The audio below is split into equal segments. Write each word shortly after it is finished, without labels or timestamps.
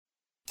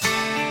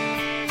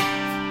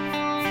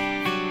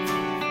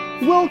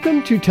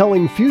Welcome to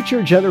Telling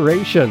Future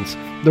Generations,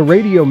 the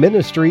radio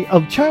ministry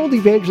of Child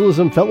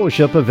Evangelism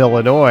Fellowship of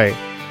Illinois.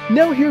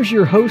 Now here's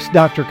your host,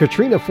 Dr.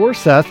 Katrina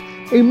Forseth,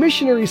 a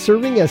missionary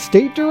serving as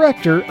State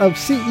Director of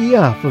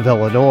CEF of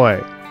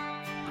Illinois.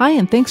 Hi,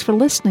 and thanks for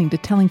listening to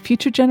Telling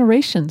Future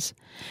Generations.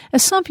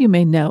 As some of you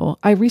may know,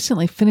 I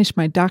recently finished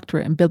my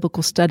doctorate in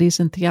biblical studies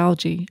and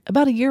theology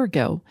about a year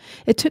ago.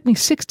 It took me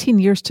 16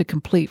 years to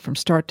complete from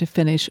start to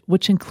finish,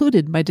 which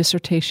included my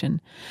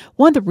dissertation.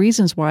 One of the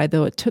reasons why,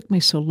 though, it took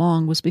me so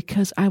long was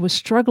because I was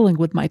struggling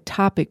with my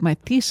topic, my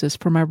thesis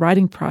for my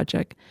writing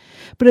project.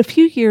 But a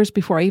few years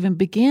before I even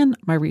began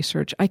my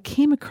research, I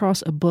came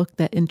across a book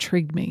that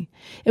intrigued me.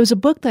 It was a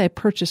book that I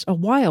purchased a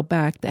while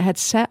back that had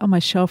sat on my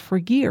shelf for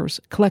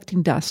years,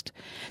 collecting dust.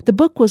 The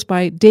book was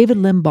by David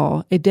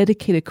Limbaugh, a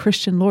dedicated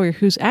Christian lawyer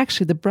who's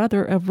actually the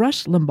brother of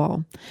Rush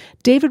Limbaugh.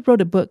 David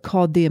wrote a book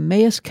called The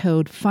Emmaus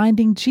Code,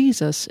 Finding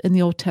Jesus in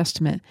the Old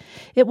Testament.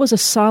 It was a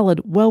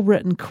solid,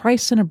 well-written,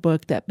 Christ-centered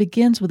book that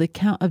begins with an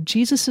account of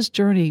Jesus'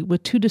 journey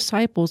with two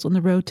disciples on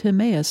the road to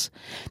Emmaus.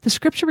 The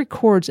scripture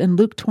records in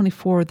Luke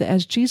 24 that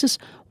as Jesus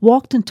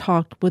walked and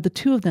talked with the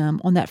two of them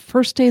on that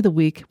first day of the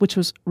week, which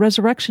was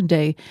Resurrection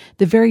Day,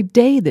 the very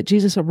day that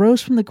Jesus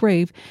arose from the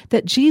grave,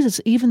 that Jesus,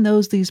 even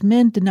though these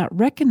men did not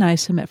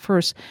recognize him at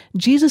first,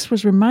 Jesus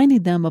was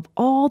reminding them of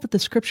all that the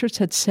scriptures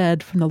had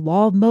said from the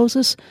law of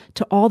Moses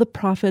to all the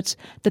prophets,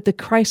 that the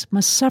Christ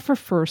must suffer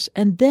first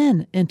and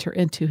then enter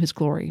into his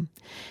glory.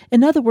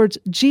 In other words,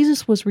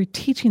 Jesus was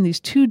reteaching these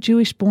two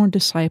Jewish-born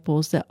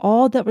disciples that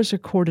all that was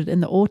recorded in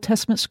the Old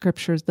Testament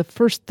scriptures, the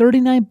first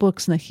 39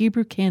 books in the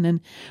Hebrew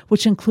canon,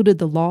 which included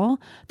the law,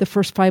 the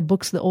first 5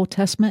 books of the Old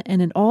Testament,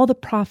 and in all the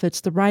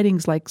prophets, the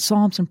writings like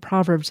Psalms and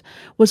Proverbs,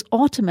 was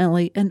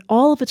ultimately, in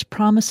all of its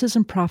promises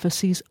and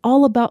prophecies,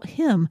 all about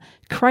him,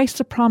 Christ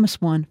the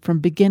promised one, from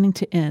beginning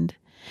to end.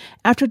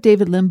 After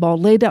David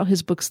Limbaugh laid out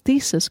his book's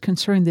thesis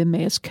concerning the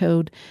Emmaus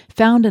Code,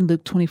 found in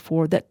Luke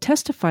 24, that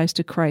testifies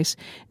to Christ,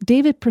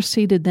 David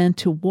proceeded then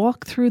to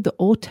walk through the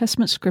Old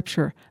Testament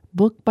scripture,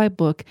 book by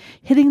book,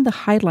 hitting the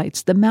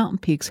highlights, the mountain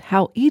peaks,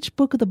 how each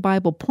book of the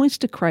Bible points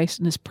to Christ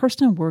and his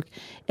personal work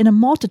in a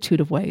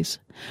multitude of ways.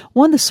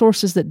 One of the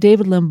sources that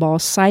David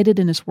Limbaugh cited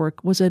in his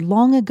work was a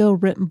long ago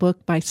written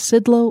book by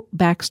Sidlow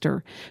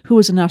Baxter, who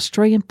was an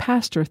Australian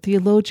pastor,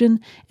 theologian,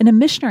 and a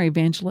missionary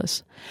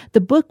evangelist. The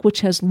book,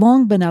 which has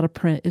long been out of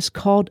print, is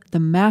called The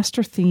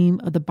Master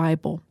Theme of the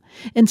Bible.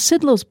 In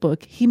Sidlow's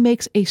book, he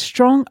makes a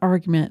strong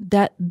argument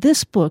that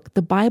this book,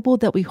 the Bible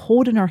that we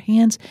hold in our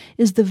hands,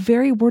 is the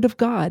very Word of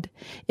God.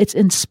 It's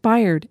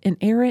inspired,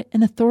 inerrant,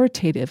 and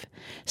authoritative.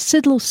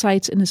 Sidlow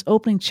cites in his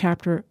opening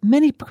chapter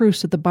many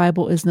proofs that the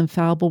Bible is the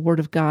infallible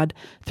Word of God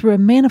through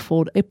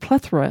a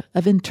plethora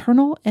of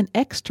internal and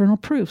external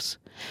proofs,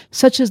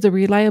 such as the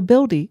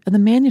reliability of the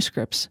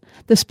manuscripts,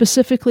 the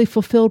specifically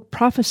fulfilled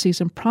prophecies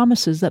and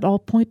promises that all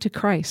point to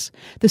Christ,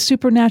 the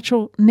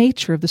supernatural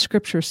nature of the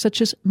scriptures,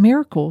 such as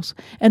miracles,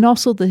 and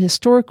also the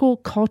historical,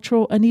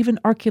 cultural, and even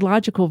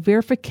archaeological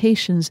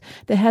verifications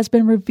that has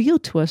been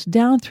revealed to us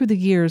down through the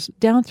years,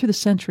 down through the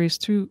centuries,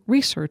 through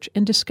research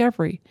and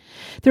discovery.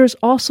 There is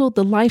also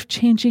the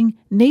life-changing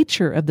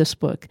nature of this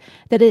book,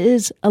 that it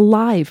is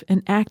alive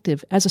and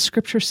active, as the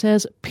scripture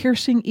says,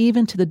 piercing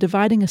even to the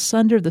dividing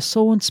asunder of the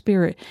soul and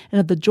spirit, and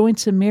of the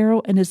joints and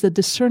marrow, and is the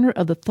discerner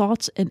of the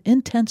thoughts and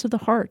intents of the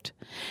heart.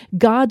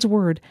 God's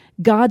word,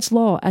 God's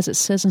law, as it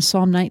says in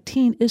Psalm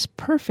 19, is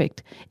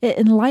perfect. It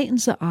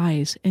enlightens the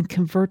eyes and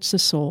converts the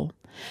soul.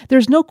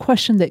 There's no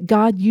question that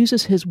God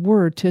uses his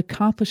word to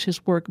accomplish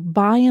his work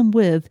by and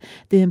with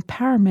the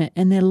empowerment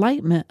and the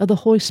enlightenment of the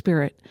Holy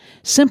Spirit.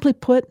 Simply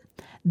put,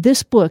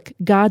 this book,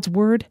 God's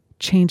word,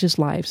 changes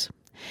lives.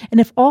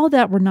 And if all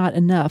that were not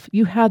enough,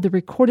 you have the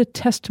recorded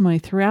testimony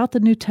throughout the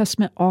New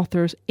Testament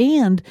authors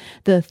and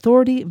the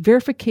authority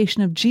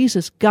verification of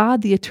Jesus,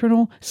 God, the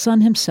eternal Son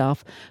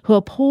himself, who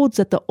upholds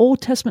that the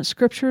Old Testament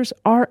scriptures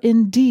are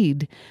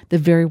indeed the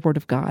very Word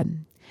of God.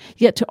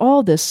 Yet to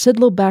all this,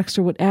 Sidlow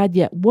Baxter would add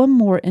yet one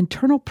more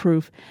internal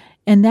proof,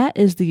 and that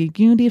is the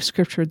unity of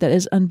Scripture that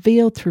is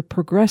unveiled through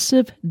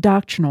progressive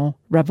doctrinal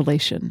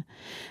revelation.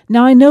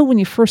 Now, I know when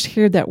you first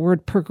hear that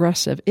word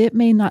progressive, it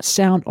may not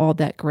sound all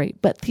that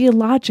great, but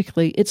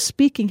theologically, it's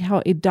speaking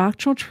how a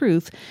doctrinal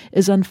truth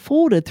is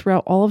unfolded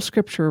throughout all of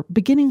Scripture,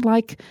 beginning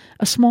like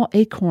a small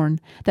acorn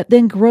that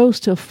then grows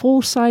to a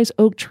full-size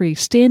oak tree,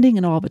 standing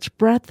in all of its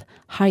breadth,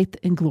 height,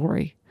 and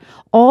glory.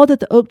 All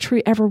that the oak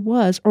tree ever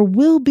was or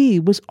will be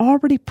was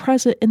already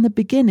present in the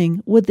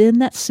beginning within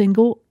that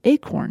single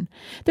acorn.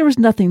 There was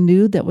nothing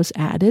new that was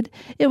added.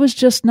 It was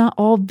just not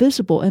all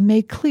visible and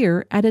made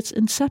clear at its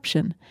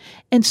inception.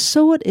 And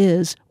so it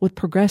is with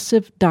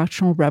progressive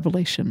doctrinal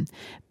revelation.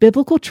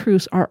 Biblical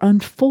truths are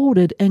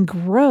unfolded and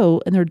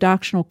grow in their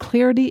doctrinal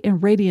clarity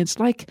and radiance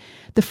like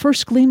the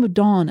first gleam of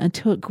dawn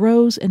until it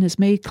grows and is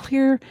made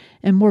clear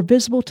and more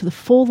visible to the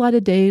full light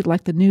of day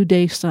like the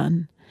noonday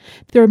sun.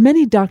 There are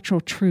many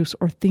doctrinal truths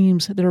or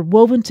themes that are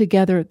woven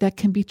together that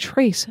can be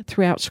traced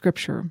throughout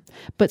Scripture.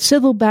 But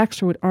Sidlow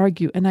Baxter would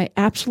argue, and I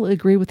absolutely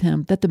agree with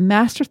him, that the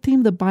master theme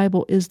of the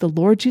Bible is the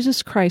Lord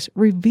Jesus Christ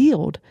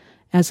revealed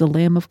as the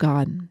Lamb of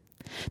God.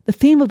 The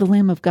theme of the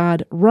Lamb of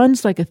God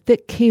runs like a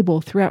thick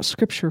cable throughout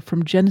Scripture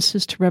from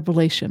Genesis to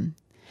Revelation.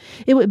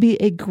 It would be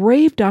a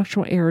grave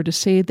doctrinal error to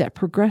say that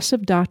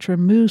progressive doctrine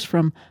moves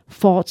from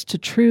false to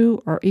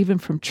true or even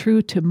from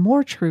true to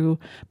more true,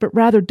 but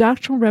rather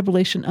doctrinal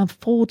revelation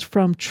unfolds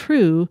from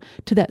true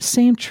to that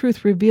same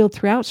truth revealed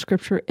throughout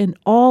Scripture in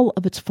all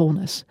of its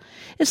fullness.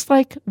 It's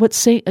like what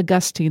St.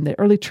 Augustine, the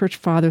early church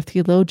father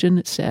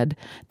theologian, said,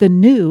 "The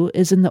new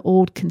is in the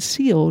old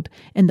concealed,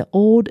 and the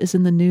old is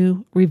in the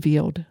new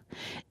revealed."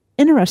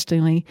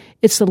 Interestingly,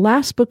 it's the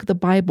last book of the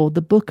Bible,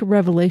 the book of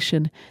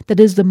Revelation, that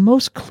is the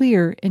most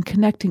clear in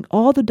connecting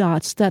all the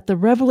dots that the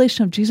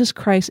revelation of Jesus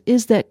Christ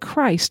is that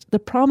Christ, the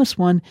promised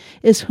one,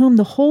 is whom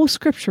the whole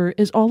Scripture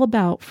is all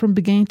about from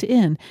beginning to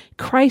end.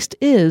 Christ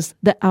is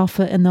the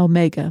Alpha and the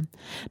Omega.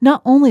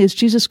 Not only is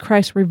Jesus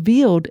Christ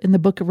revealed in the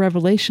book of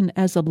Revelation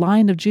as the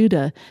Lion of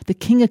Judah, the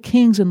King of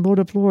Kings and Lord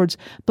of Lords,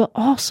 but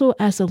also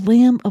as the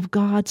Lamb of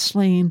God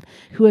slain,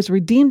 who has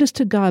redeemed us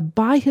to God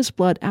by his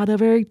blood out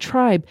of every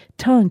tribe,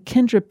 tongue,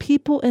 kindred,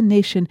 people, and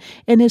nation,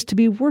 and is to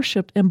be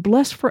worshipped and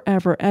blessed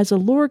forever as the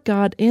Lord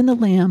God and the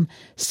Lamb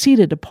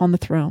seated upon the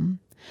throne.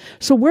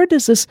 So where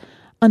does this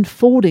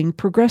unfolding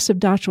progressive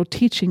doctrinal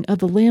teaching of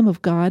the Lamb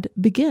of God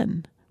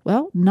begin?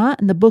 Well,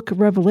 not in the book of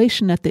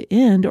Revelation at the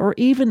end, or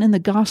even in the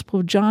Gospel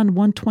of John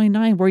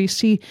 1:29, where you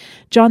see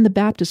John the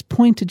Baptist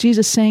point to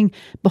Jesus saying,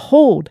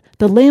 "Behold,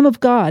 the Lamb of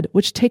God,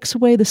 which takes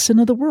away the sin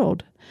of the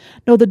world."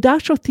 No, the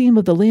doctrinal theme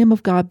of the Lamb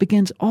of God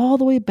begins all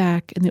the way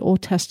back in the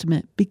Old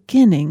Testament,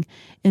 beginning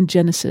in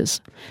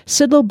Genesis.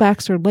 Sidlow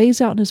Baxter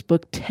lays out in his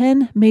book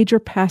 10 major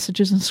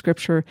passages in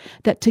Scripture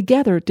that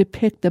together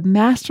depict the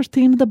master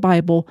theme of the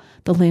Bible,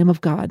 the Lamb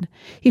of God.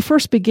 He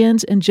first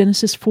begins in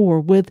Genesis 4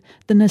 with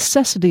the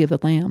necessity of the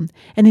Lamb,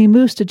 and he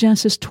moves to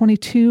Genesis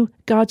 22,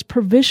 God's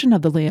provision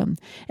of the Lamb,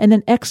 and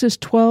in Exodus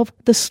 12,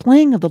 the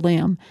slaying of the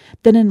Lamb.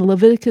 Then in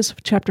Leviticus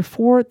chapter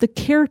 4, the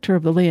character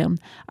of the Lamb.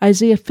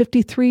 Isaiah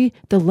 53,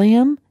 the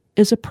Lamb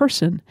is a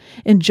person.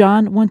 In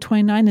John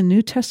 1:29 in the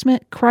New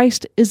Testament,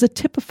 Christ is a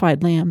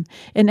typified Lamb.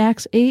 In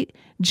Acts 8,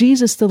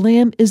 Jesus the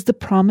Lamb is the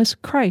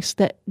promised Christ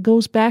that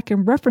goes back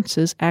and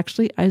references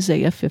actually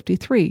Isaiah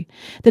 53.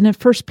 Then in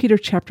 1 Peter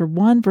chapter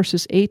 1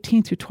 verses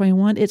 18 through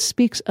 21, it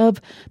speaks of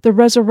the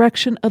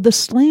resurrection of the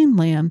slain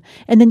Lamb.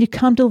 And then you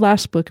come to the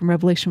last book in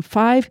Revelation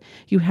 5,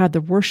 you have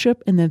the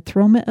worship and the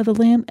enthronement of the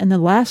Lamb. And the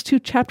last two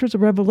chapters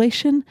of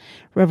Revelation,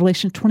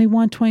 Revelation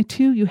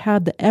 21-22, you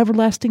have the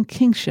everlasting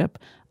kingship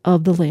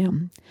of the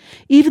Lamb.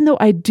 Even though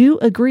I do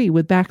agree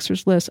with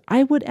Baxter's list,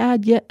 I would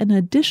add yet an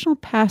additional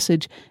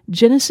passage,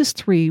 Genesis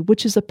 3,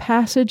 which is a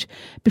passage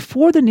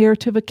before the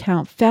narrative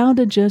account found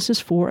in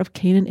Genesis 4 of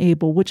Cain and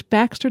Abel, which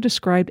Baxter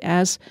described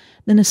as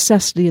the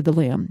necessity of the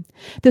Lamb.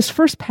 This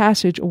first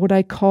passage, or what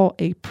I call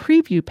a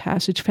preview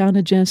passage found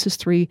in Genesis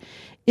 3,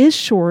 is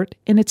short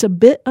and it's a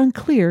bit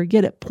unclear,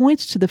 yet it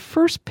points to the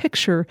first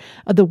picture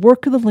of the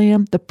work of the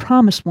Lamb, the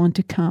promised one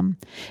to come.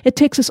 It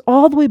takes us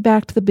all the way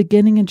back to the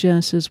beginning in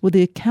Genesis with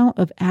the account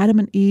of Adam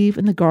and Eve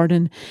in the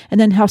garden,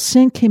 and then how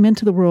sin came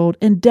into the world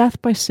and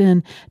death by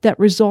sin that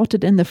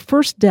resulted in the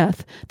first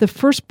death, the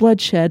first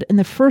bloodshed, and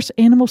the first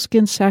animal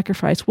skin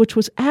sacrifice, which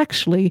was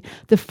actually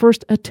the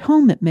first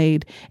atonement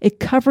made, a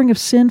covering of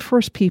sin for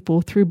his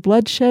people through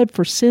bloodshed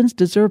for sin's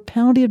deserved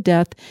penalty of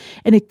death,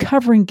 and a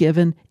covering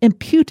given,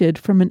 imputed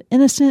from an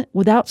innocent,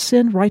 without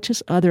sin,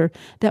 righteous other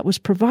that was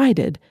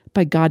provided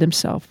by God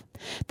himself.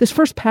 This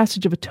first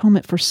passage of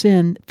atonement for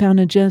sin found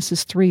in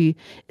Genesis 3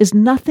 is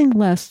nothing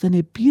less than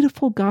a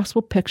beautiful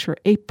gospel picture,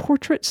 a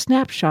portrait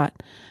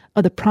snapshot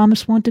of the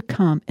promised one to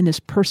come in his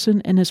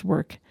person and his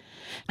work.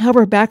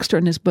 However, Baxter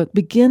in his book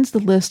begins the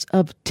list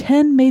of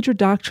 10 major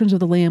doctrines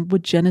of the Lamb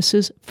with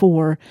Genesis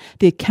 4,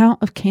 the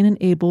account of Cain and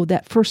Abel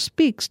that first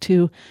speaks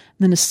to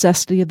the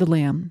necessity of the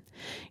Lamb.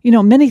 You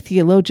know, many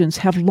theologians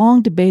have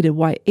long debated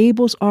why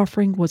Abel's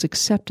offering was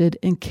accepted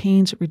and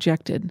Cain's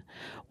rejected.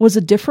 Was the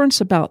difference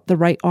about the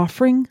right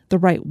offering, the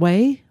right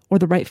way, or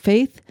the right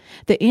faith?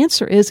 The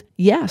answer is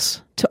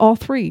yes to all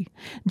three.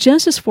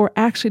 Genesis 4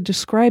 actually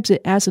describes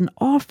it as an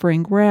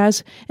offering,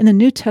 whereas in the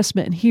New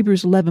Testament in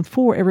Hebrews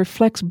 11:4, it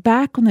reflects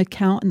back on the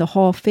account in the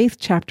Hall of Faith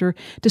chapter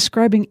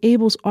describing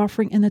Abel's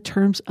offering in the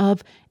terms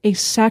of a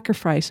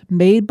sacrifice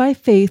made by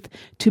faith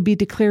to be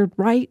declared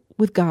right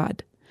with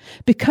God.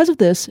 Because of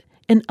this,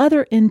 and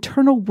other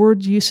internal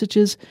word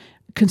usages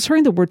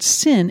concerning the word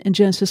sin in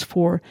Genesis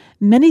 4,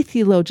 many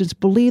theologians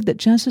believe that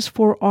Genesis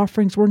 4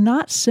 offerings were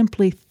not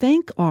simply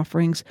thank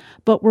offerings,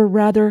 but were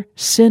rather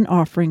sin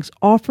offerings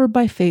offered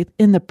by faith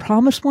in the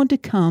promised one to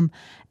come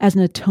as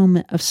an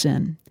atonement of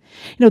sin.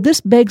 You know,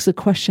 this begs the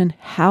question,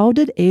 how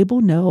did Abel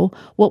know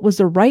what was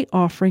the right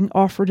offering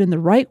offered in the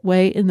right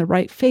way, in the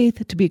right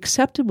faith to be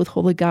accepted with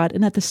holy God?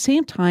 And at the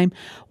same time,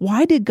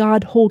 why did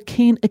God hold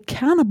Cain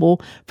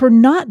accountable for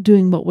not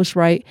doing what was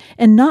right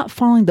and not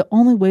following the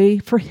only way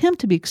for him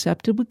to be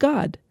accepted with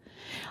God?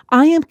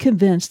 I am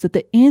convinced that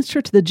the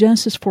answer to the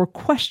Genesis 4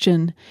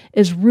 question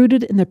is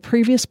rooted in the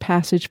previous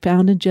passage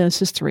found in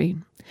Genesis 3.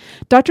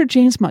 Dr.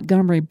 James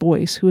Montgomery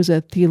Boyce, who is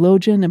a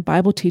theologian and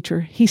Bible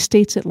teacher, he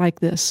states it like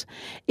this: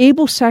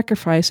 Abel's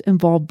sacrifice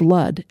involved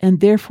blood and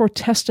therefore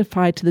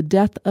testified to the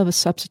death of a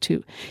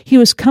substitute. He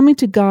was coming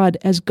to God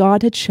as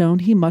God had shown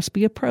he must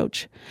be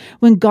approached.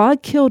 When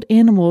God killed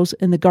animals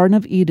in the Garden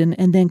of Eden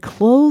and then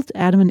clothed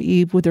Adam and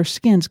Eve with their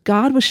skins,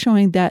 God was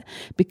showing that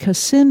because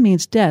sin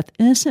means death,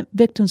 innocent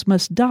victims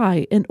must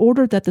die in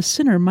order that the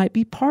sinner might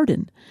be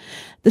pardoned.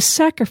 The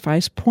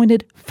sacrifice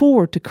pointed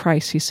forward to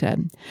Christ, he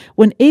said.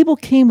 When Abel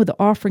came with the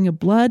offering of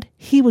blood,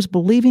 he was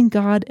believing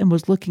God and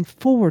was looking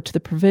forward to the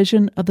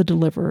provision of the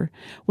deliverer.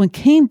 When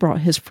Cain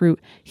brought his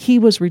fruit, he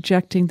was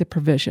rejecting the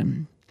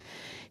provision.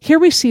 Here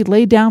we see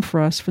laid down for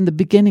us from the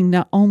beginning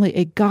not only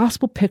a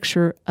gospel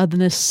picture of the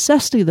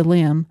necessity of the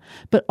Lamb,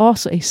 but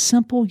also a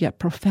simple yet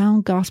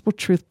profound gospel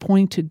truth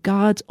pointing to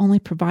God's only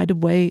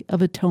provided way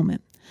of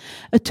atonement.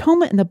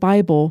 Atonement in the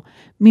Bible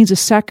means a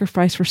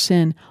sacrifice for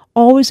sin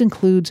always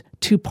includes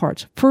two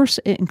parts. First,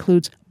 it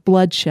includes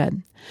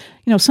bloodshed.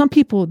 Some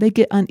people, they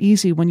get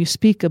uneasy when you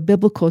speak of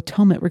biblical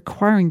atonement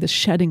requiring the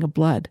shedding of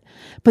blood.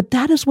 But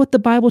that is what the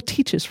Bible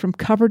teaches from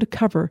cover to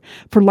cover.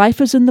 For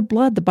life is in the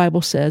blood, the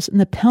Bible says,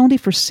 and the penalty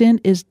for sin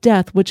is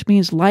death, which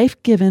means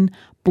life given,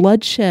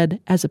 blood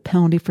shed as a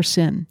penalty for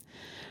sin.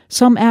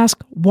 Some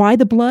ask, why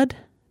the blood?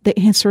 The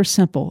answer is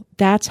simple.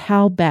 That's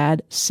how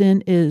bad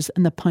sin is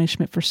and the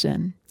punishment for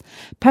sin.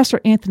 Pastor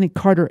Anthony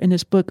Carter, in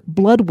his book,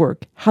 Blood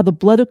Work, How the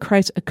Blood of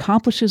Christ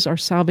Accomplishes Our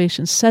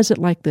Salvation, says it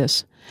like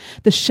this: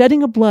 The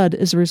shedding of blood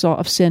is a result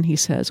of sin, he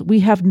says.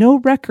 We have no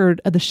record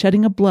of the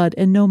shedding of blood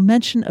and no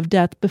mention of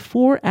death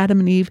before Adam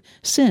and Eve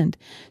sinned.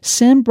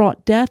 Sin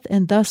brought death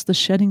and thus the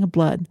shedding of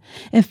blood.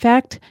 In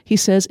fact, he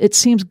says, it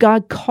seems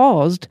God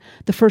caused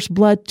the first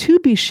blood to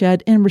be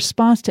shed in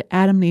response to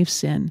Adam and Eve's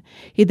sin.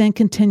 He then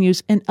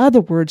continues, in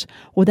other words,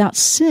 without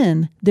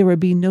sin, there would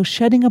be no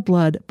shedding of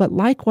blood, but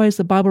likewise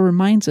the Bible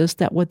reminds us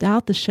that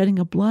without the shedding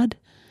of blood,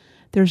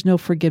 there's no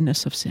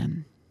forgiveness of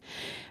sin.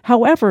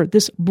 However,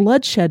 this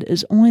bloodshed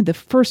is only the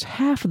first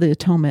half of the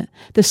atonement.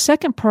 The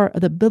second part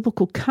of the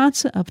biblical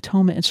concept of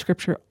atonement in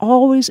Scripture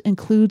always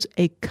includes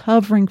a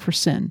covering for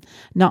sin.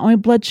 Not only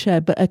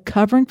bloodshed, but a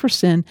covering for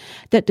sin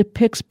that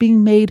depicts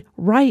being made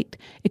right,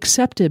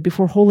 accepted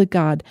before holy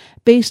God,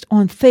 based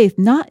on faith,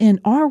 not in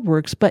our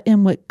works, but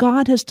in what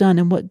God has done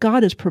and what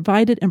God has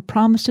provided and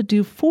promised to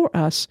do for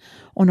us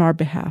on our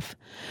behalf.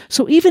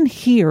 So even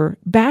here,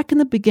 back in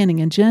the beginning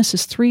in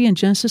Genesis 3 and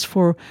Genesis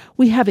 4,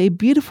 we have a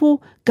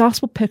beautiful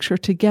gospel picture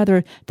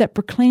together that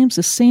proclaims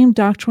the same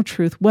doctrinal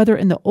truth, whether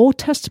in the Old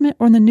Testament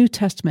or in the New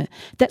Testament,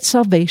 that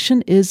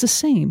salvation is the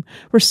same.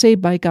 We're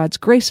saved by God's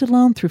grace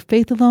alone, through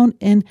faith alone,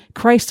 in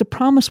Christ the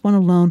promised one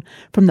alone,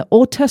 from the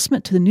Old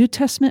Testament to the New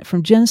Testament,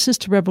 from Genesis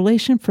to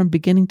Revelation, from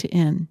beginning to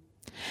end.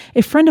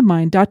 A friend of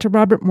mine, Dr.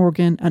 Robert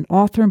Morgan, an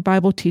author and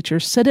Bible teacher,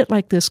 said it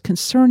like this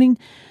concerning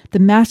the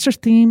master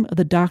theme of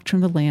the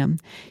doctrine of the Lamb.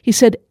 He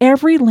said,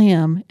 every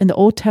lamb in the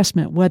Old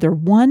Testament, whether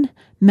one,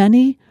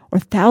 many, or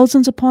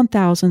thousands upon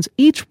thousands,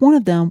 each one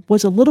of them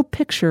was a little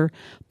picture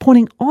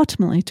pointing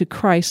ultimately to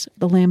Christ,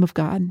 the Lamb of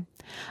God.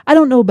 I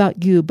don't know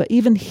about you, but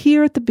even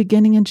here at the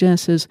beginning in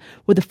Genesis,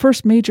 with the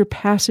first major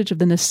passage of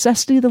the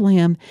necessity of the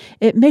Lamb,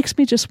 it makes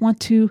me just want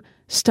to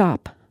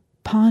stop,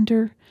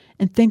 ponder,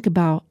 and think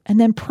about, and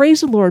then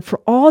praise the Lord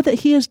for all that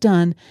He has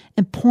done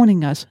in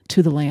pointing us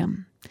to the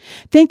Lamb.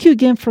 Thank you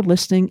again for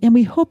listening, and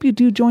we hope you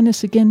do join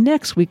us again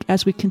next week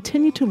as we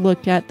continue to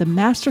look at the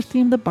master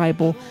theme of the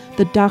Bible,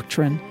 the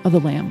doctrine of the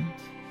Lamb.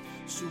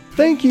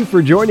 Thank you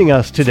for joining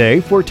us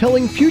today for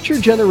Telling Future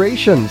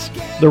Generations,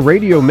 the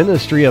radio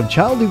ministry of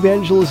Child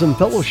Evangelism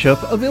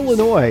Fellowship of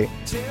Illinois.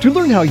 To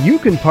learn how you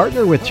can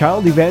partner with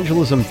Child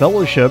Evangelism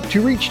Fellowship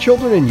to reach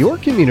children in your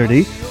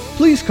community,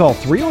 please call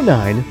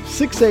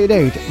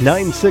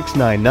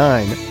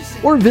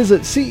 309-688-9699 or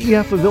visit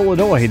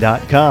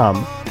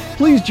cefofillinois.com.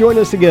 Please join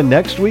us again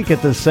next week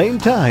at the same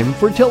time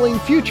for Telling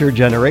Future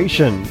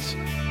Generations.